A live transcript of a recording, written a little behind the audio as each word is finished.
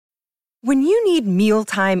When you need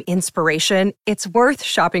mealtime inspiration, it's worth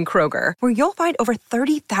shopping Kroger, where you'll find over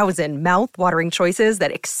 30,000 mouth-watering choices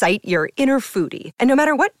that excite your inner foodie. And no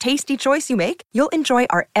matter what tasty choice you make, you'll enjoy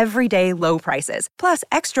our everyday low prices, plus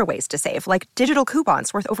extra ways to save, like digital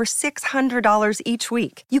coupons worth over $600 each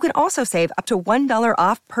week. You can also save up to $1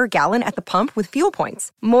 off per gallon at the pump with fuel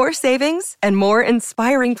points. More savings and more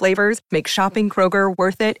inspiring flavors make shopping Kroger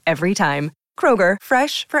worth it every time. Kroger,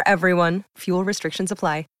 fresh for everyone. Fuel restrictions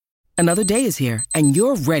apply. Another day is here, and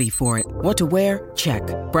you're ready for it. What to wear? Check.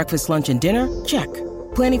 Breakfast, lunch, and dinner? Check.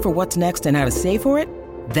 Planning for what's next and how to save for it?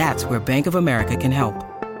 That's where Bank of America can help.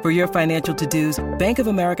 For your financial to-dos, Bank of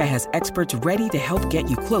America has experts ready to help get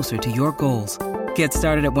you closer to your goals. Get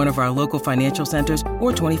started at one of our local financial centers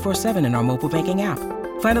or 24/7 in our mobile banking app.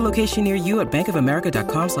 Find a location near you at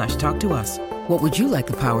bankofamerica.com/talktous. What would you like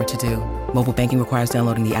the power to do? Mobile banking requires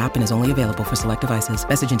downloading the app and is only available for select devices.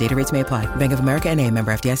 Message and data rates may apply. Bank of America N.A.,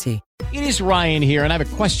 member FDIC. It is Ryan here, and I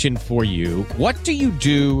have a question for you. What do you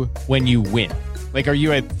do when you win? Like, are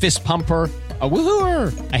you a fist pumper, a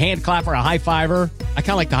woo-hooer, a hand clapper, a high-fiver? I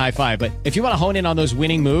kind of like the high-five, but if you want to hone in on those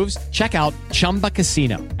winning moves, check out Chumba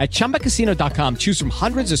Casino. At ChumbaCasino.com, choose from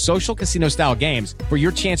hundreds of social casino-style games for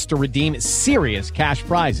your chance to redeem serious cash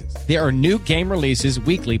prizes. There are new game releases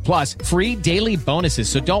weekly, plus free daily bonuses,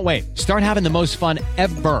 so don't wait. Start having the most fun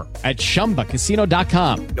ever at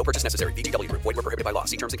ChumbaCasino.com. No purchase necessary. VGW Group. Void where prohibited by law.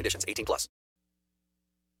 See terms and conditions. 18+.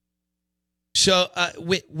 So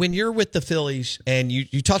when you're with the Phillies, and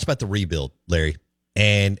you talked about the rebuild, Larry,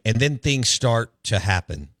 and then things start to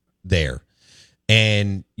happen there,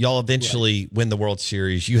 and y'all eventually win the World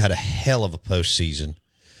Series. You had a hell of a postseason.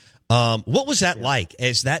 What was that like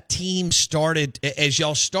as that team started, as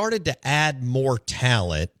y'all started to add more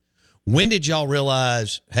talent? When did y'all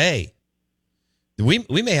realize, hey, we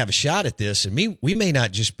may have a shot at this, and we may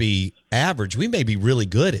not just be average. We may be really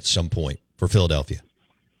good at some point for Philadelphia.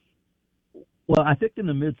 Well, I think in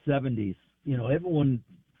the mid-'70s, everyone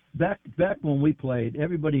back when we played,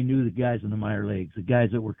 everybody knew the guys in the minor leagues, the guys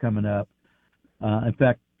that were coming up. In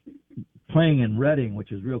fact, playing in Reading,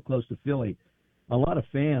 which is real close to Philly, a lot of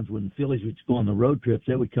fans, when the Phillies would go on the road trips,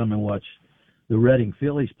 they would come and watch the Reading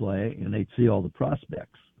Phillies play, and they'd see all the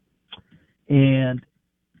prospects. And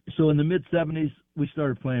so in the mid-'70s, we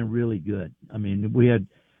started playing really good. I mean, we had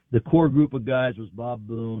the core group of guys was Bob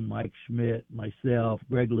Boone, Mike Schmidt, myself,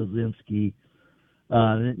 Greg Lazinski.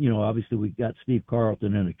 Obviously we got Steve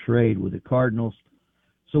Carlton in a trade with the Cardinals.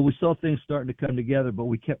 So we saw things starting to come together, but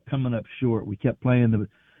we kept coming up short. We kept playing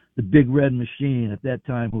the big red machine at that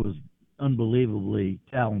time, who was unbelievably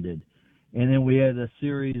talented. And then we had a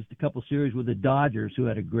couple series with the Dodgers, who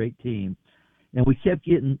had a great team. And we kept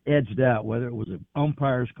getting edged out, whether it was an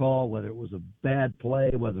umpire's call, whether it was a bad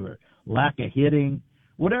play, whether it lack of hitting,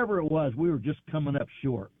 whatever it was, we were just coming up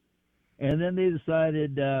short. And then they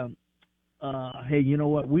decided, hey, you know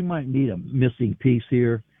what? We might need a missing piece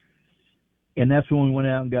here. And that's when we went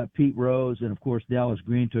out and got Pete Rose. And, of course, Dallas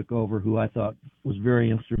Green took over, who I thought was very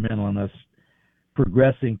instrumental in us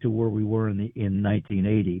progressing to where we were in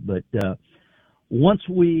 1980. But once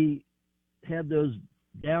we had those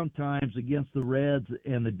down times against the Reds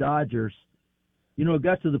and the Dodgers, it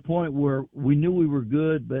got to the point where we knew we were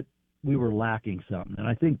good, but we were lacking something. And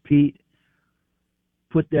I think Pete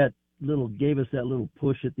gave us that little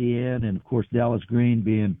push at the end. And of course, Dallas Green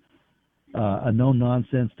being a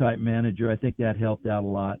no-nonsense type manager, I think that helped out a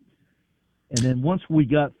lot. And then once we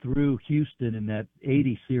got through Houston in that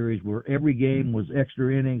 80 series, where every game was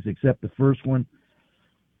extra innings except the first one,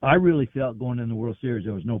 I really felt going in the World Series,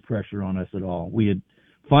 there was no pressure on us at all. We had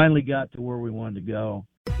finally got to where we wanted to go.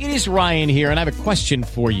 It is Ryan here, and I have a question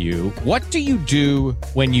for you. What do you do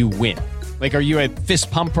when you win? Like, are you a fist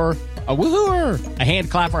pumper, a woo-hooer, a hand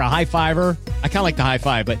clapper, a high-fiver? I kind of like the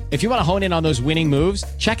high-five, but if you want to hone in on those winning moves,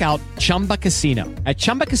 check out Chumba Casino. At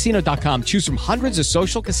ChumbaCasino.com, choose from hundreds of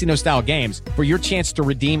social casino-style games for your chance to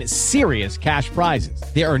redeem serious cash prizes.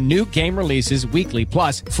 There are new game releases weekly,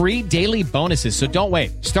 plus free daily bonuses, so don't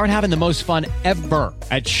wait. Start having the most fun ever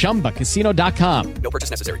at ChumbaCasino.com. No purchase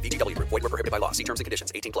necessary. VGW Group. Void where prohibited by law. See terms and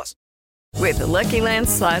conditions. 18+. With the Lucky Land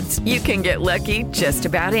Slots, you can get lucky just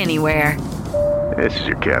about anywhere. This is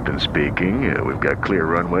your captain speaking. We've got clear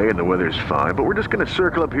runway and the weather's fine, but we're just going to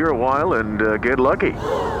circle up here a while and get lucky.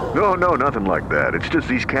 No, nothing like that. It's just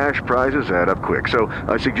these cash prizes add up quick. So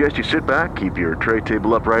I suggest you sit back, keep your tray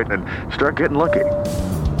table upright, and start getting lucky.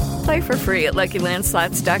 Play for free at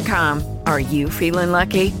LuckyLandSlots.com. Are you feeling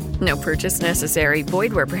lucky? No purchase necessary.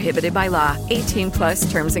 Void where prohibited by law.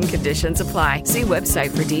 18+ terms and conditions apply. See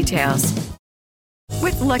website for details.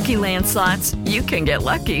 With Lucky Land Slots, you can get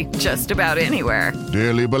lucky just about anywhere.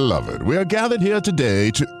 Dearly beloved, we are gathered here today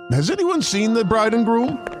to... Has anyone seen the bride and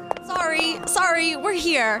groom? Sorry, we're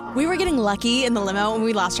here. We were getting lucky in the limo and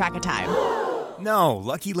we lost track of time. No,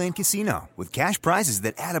 Lucky Land Casino, with cash prizes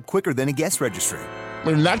that add up quicker than a guest registry.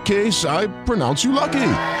 In that case, I pronounce you lucky.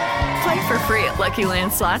 Play for free at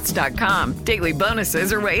LuckyLandSlots.com. Daily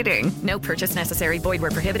bonuses are waiting. No purchase necessary. Void where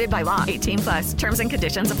prohibited by law. 18+. Terms and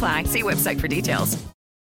conditions apply. See website for details.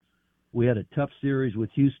 We had a tough series with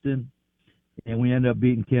Houston, and we ended up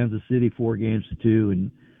beating Kansas City 4-2,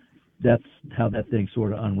 and that's how that thing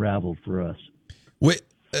sort of unraveled for us.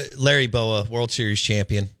 Larry Bowa, World Series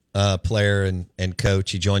champion, player and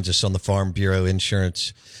coach. He joins us on the Farm Bureau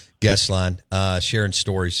Insurance guest line, sharing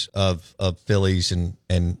stories of Phillies, and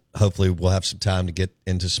hopefully we'll have some time to get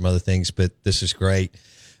into some other things, but this is great,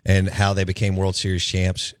 and how they became World Series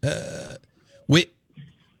champs.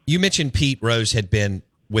 You mentioned Pete Rose had been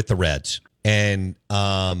with the Reds, and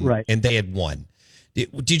right, and they had won.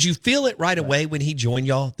 Did you feel it right away when he joined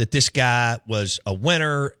y'all that this guy was a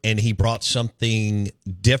winner and he brought something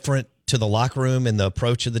different to the locker room and the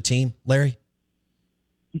approach of the team, Larry?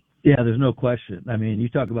 Yeah, there's no question. I mean, you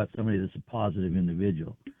talk about somebody that's a positive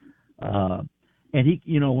individual. And he,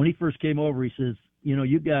 when he first came over, he says,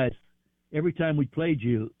 you guys, every time we played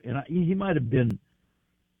you, and he might have been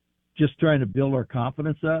just trying to build our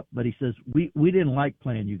confidence up, but he says, we didn't like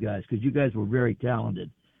playing you guys because you guys were very talented.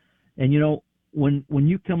 And, when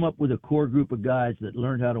you come up with a core group of guys that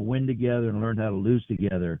learned how to win together and learned how to lose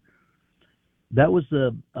together, that was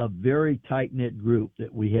a very tight-knit group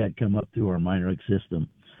that we had come up through our minor league system.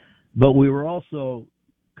 But we were also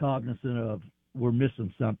cognizant of we're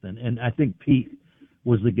missing something. And I think Pete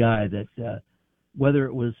was the guy that, whether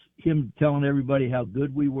it was him telling everybody how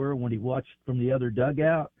good we were when he watched from the other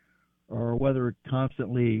dugout, or whether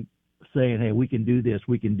constantly saying, hey, we can do this,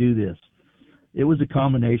 we can do this. It was a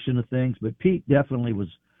combination of things, but Pete definitely was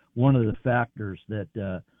one of the factors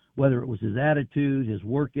that, whether it was his attitude, his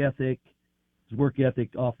work ethic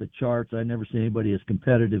off the charts. I never seen anybody as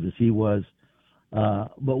competitive as he was.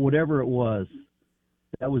 But whatever it was,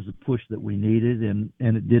 that was the push that we needed, and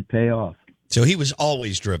it did pay off. So he was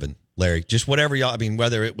always driven, Larry. Just whatever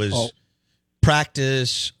whether it was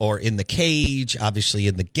practice or in the cage, obviously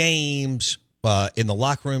in the games, in the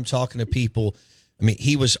locker room talking to people. I mean,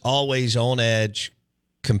 he was always on edge,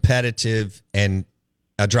 competitive, and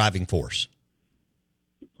a driving force.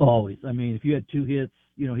 Always. I mean, if you had 2 hits,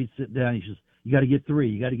 he'd sit down. He says, you got to get 3.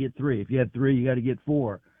 You got to get 3. If you had 3, you got to get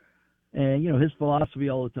 4. And, his philosophy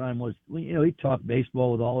all the time was, he'd talk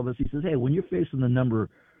baseball with all of us. He says, hey, when you're facing the number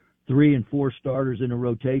 3 and 4 starters in a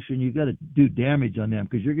rotation, you got to do damage on them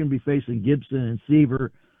because you're going to be facing Gibson and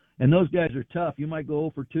Seaver, and those guys are tough. You might go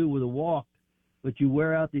 0 for 2 with a walk, but you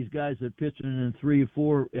wear out these guys that pitching in 3 or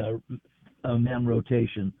 4 man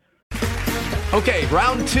rotation. Okay,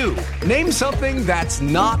 round 2. Name something that's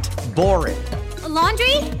not boring. A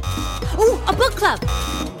laundry? Ooh, a book club.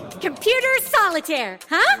 Computer solitaire,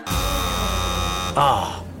 huh?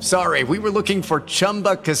 Ah, sorry, we were looking for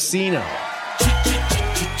Chumba Casino.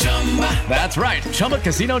 That's right,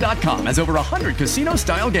 ChumbaCasino.com has over 100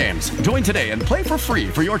 casino-style games. Join today and play for free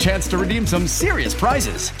for your chance to redeem some serious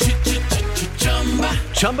prizes.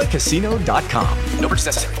 ChumbaCasino.com. No purchase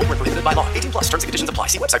necessary. Void where prohibited by law. 18+. Terms and conditions apply.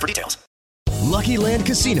 See website for details. Lucky Land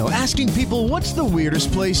Casino, asking people, what's the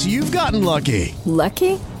weirdest place you've gotten lucky?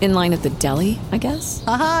 Lucky? In line at the deli, I guess?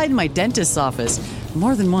 Aha, in my dentist's office.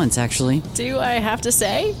 More than once, actually. Do I have to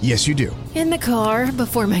say? Yes, you do. In the car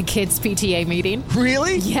before my kids' PTA meeting.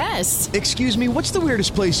 Really? Yes. Excuse me, what's the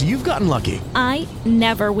weirdest place you've gotten lucky? I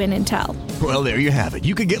never win and tell. Well, there you have it.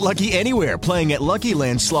 You can get lucky anywhere, playing at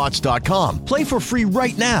LuckyLandSlots.com. Play for free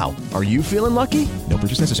right now. Are you feeling lucky? No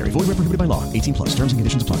purchase necessary. Void where prohibited by law. 18+. Terms and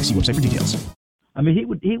conditions apply. See website for details. I mean,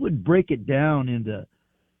 he would break it down into.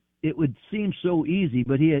 It would seem so easy,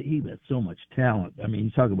 but he had so much talent. I mean,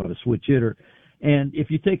 you talk about a switch hitter. And if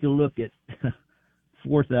you take a look at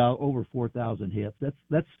over 4,000 hits,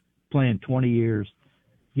 that's playing 20 years,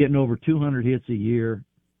 getting over 200 hits a year.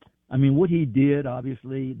 I mean, what he did,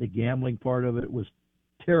 obviously, the gambling part of it was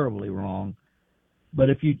terribly wrong. But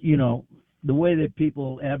if the way that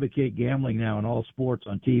people advocate gambling now in all sports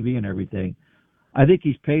on TV and everything, I think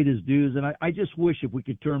he's paid his dues. And I just wish if we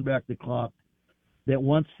could turn back the clock, that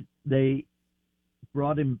once they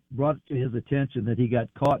brought it to his attention that he got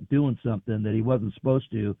caught doing something that he wasn't supposed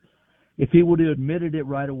to, if he would have admitted it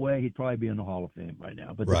right away, he'd probably be in the Hall of Fame right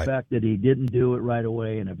now. But the fact that he didn't do it right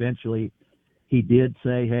away, and eventually he did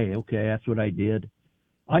say, hey, okay, that's what I did.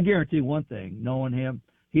 I guarantee one thing, knowing him,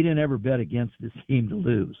 he didn't ever bet against his team to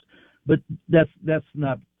lose. But that's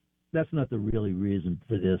not that's not the really reason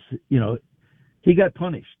for this. He got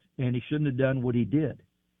punished, and he shouldn't have done what he did.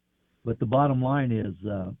 But the bottom line is,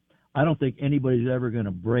 I don't think anybody's ever going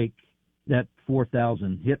to break that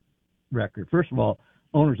 4,000 hit record. First of all,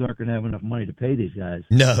 owners aren't going to have enough money to pay these guys.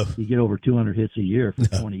 No. You get over 200 hits a year for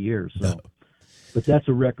 20 years. So. No. But that's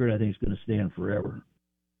a record I think is going to stand forever.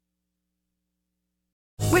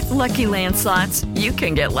 With Lucky Land Slots, you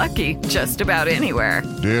can get lucky just about anywhere.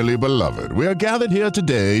 Dearly beloved, we are gathered here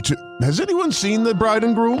today to... Has anyone seen the bride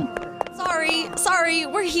and groom? Sorry,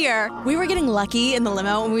 we're here. We were getting lucky in the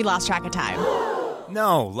limo and we lost track of time.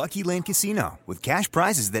 No, Lucky Land Casino, with cash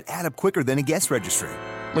prizes that add up quicker than a guest registry.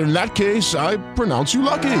 In that case, I pronounce you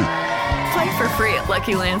lucky. Play for free at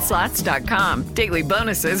LuckyLandSlots.com. Daily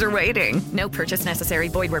bonuses are waiting. No purchase necessary.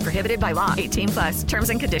 Void where prohibited by law. 18+. Terms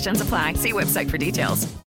and conditions apply. See website for details.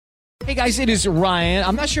 Hey guys, it is Ryan.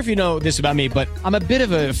 I'm not sure if you know this about me, but I'm a bit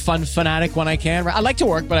of a fun fanatic when I can. I like to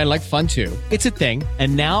work, but I like fun too. It's a thing.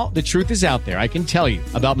 And now the truth is out there. I can tell you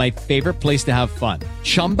about my favorite place to have fun.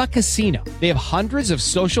 Chumba Casino. They have hundreds of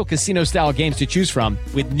social casino style games to choose from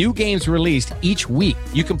with new games released each week.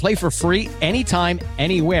 You can play for free anytime,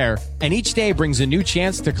 anywhere. And each day brings a new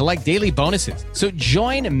chance to collect daily bonuses. So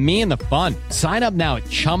join me in the fun. Sign up now at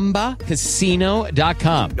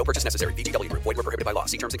ChumbaCasino.com. No purchase necessary. VGW. Void where prohibited by law.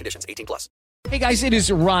 See terms and conditions. 18+. Hey guys, it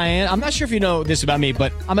is Ryan. I'm not sure if you know this about me,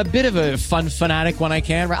 but I'm a bit of a fun fanatic when I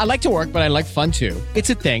can. I like to work, but I like fun too.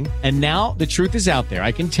 It's a thing. And now the truth is out there.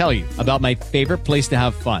 I can tell you about my favorite place to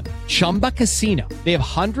have fun. Chumba Casino. They have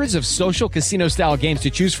hundreds of social casino style games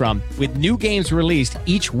to choose from with new games released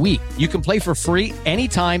each week. You can play for free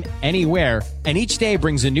anytime, anywhere. And each day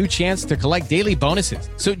brings a new chance to collect daily bonuses.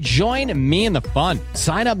 So join me in the fun.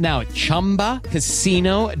 Sign up now at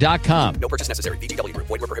ChumbaCasino.com. No purchase necessary. VGW. Void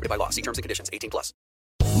where prohibited by law. See terms and conditions. 18+.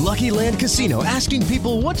 Lucky Land Casino, asking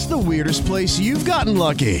people, what's the weirdest place you've gotten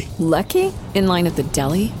lucky? Lucky? In line at the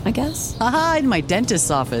deli, I guess? Aha, in my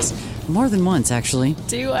dentist's office. More than once, actually.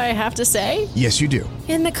 Do I have to say? Yes, you do.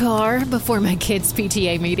 In the car before my kids'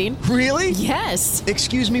 PTA meeting. Really? Yes.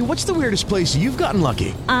 Excuse me, what's the weirdest place you've gotten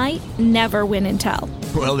lucky? I never win and tell.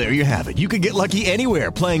 Well, there you have it. You can get lucky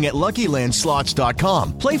anywhere, playing at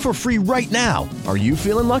LuckyLandSlots.com. Play for free right now. Are you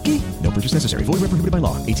feeling lucky? No purchase necessary. Void where prohibited by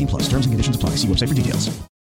law. 18+. Terms and conditions apply. See website for details.